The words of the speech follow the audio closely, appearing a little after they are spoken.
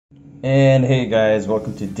And hey guys,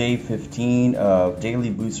 welcome to day 15 of daily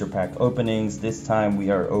booster pack openings. This time we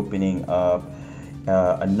are opening up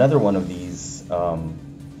another one of these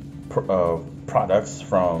products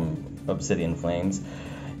from Obsidian Flames.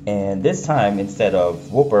 And this time, instead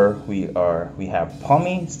of Whooper, we have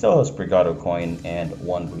Pommy, still a Sprigato coin, and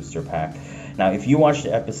one booster pack. Now, if you watched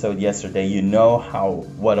the episode yesterday, you know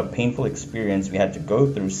what a painful experience we had to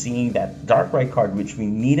go through seeing that Darkrai card, which we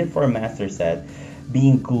needed for a master set,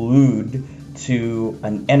 being glued to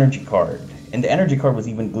an energy card. And the energy card was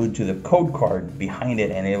even glued to the code card behind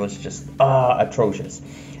it, and it was just atrocious.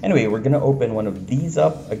 Anyway, we're gonna open one of these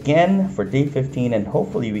up again for day 15, and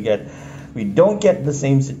hopefully we don't get the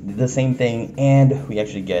same thing, and we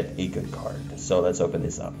actually get a good card. So let's open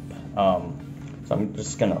this up. So I'm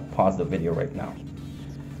just gonna pause the video right now.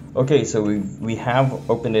 Okay, so we have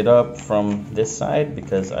opened it up from this side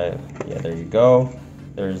because there you go.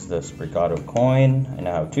 There's the Sprigato coin. I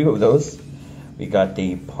now have two of those. We got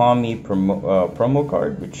the Pommy promo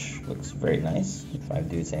card, which looks very nice. If I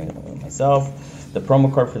do say anything myself, the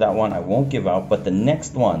promo card for that one I won't give out, but the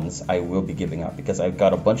next ones I will be giving out because I've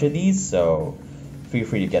got a bunch of these. So feel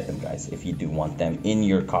free to get them, guys, if you do want them in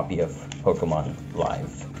your copy of Pokemon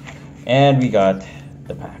Live. And we got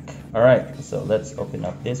the pack. All right, so let's open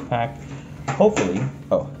up this pack. Hopefully,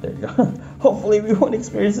 oh, there you go. Hopefully we won't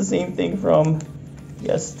experience the same thing from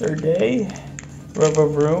yesterday.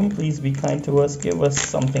 Room, please be kind to us. Give us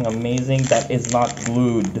something amazing that is not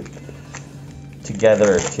glued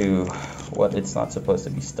together to what it's not supposed to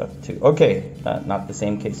be stuck to. Okay, not the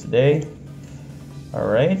same case today. All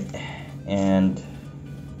right, and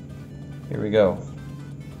here we go.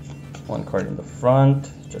 One card in the front,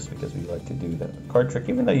 just because we like to do the card trick,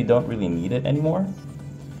 even though you don't really need it anymore.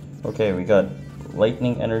 Okay, we got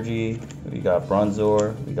Lightning Energy, we got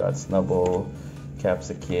Bronzor, we got Snubbull,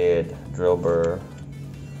 Capsakid, Drillbur,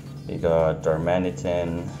 we got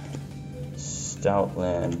Darmanitan,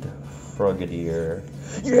 Stoutland, Frogadier.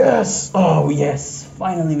 Yes! Oh yes!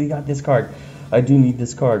 Finally we got this card. I do need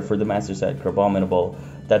this card for the master set, Crabominable.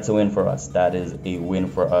 That's a win for us. That is a win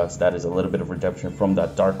for us. That is a little bit of redemption from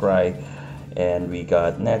that Darkrai. And we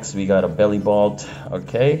got a Bellibolt.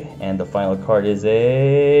 Okay, and the final card is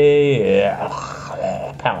a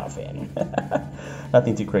Palafin.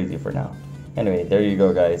 Nothing too crazy for now. Anyway, there you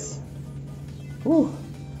go, guys. Whew.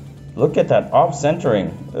 Look at that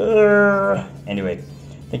off-centering. Anyway,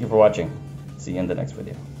 thank you for watching. See you in the next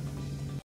video.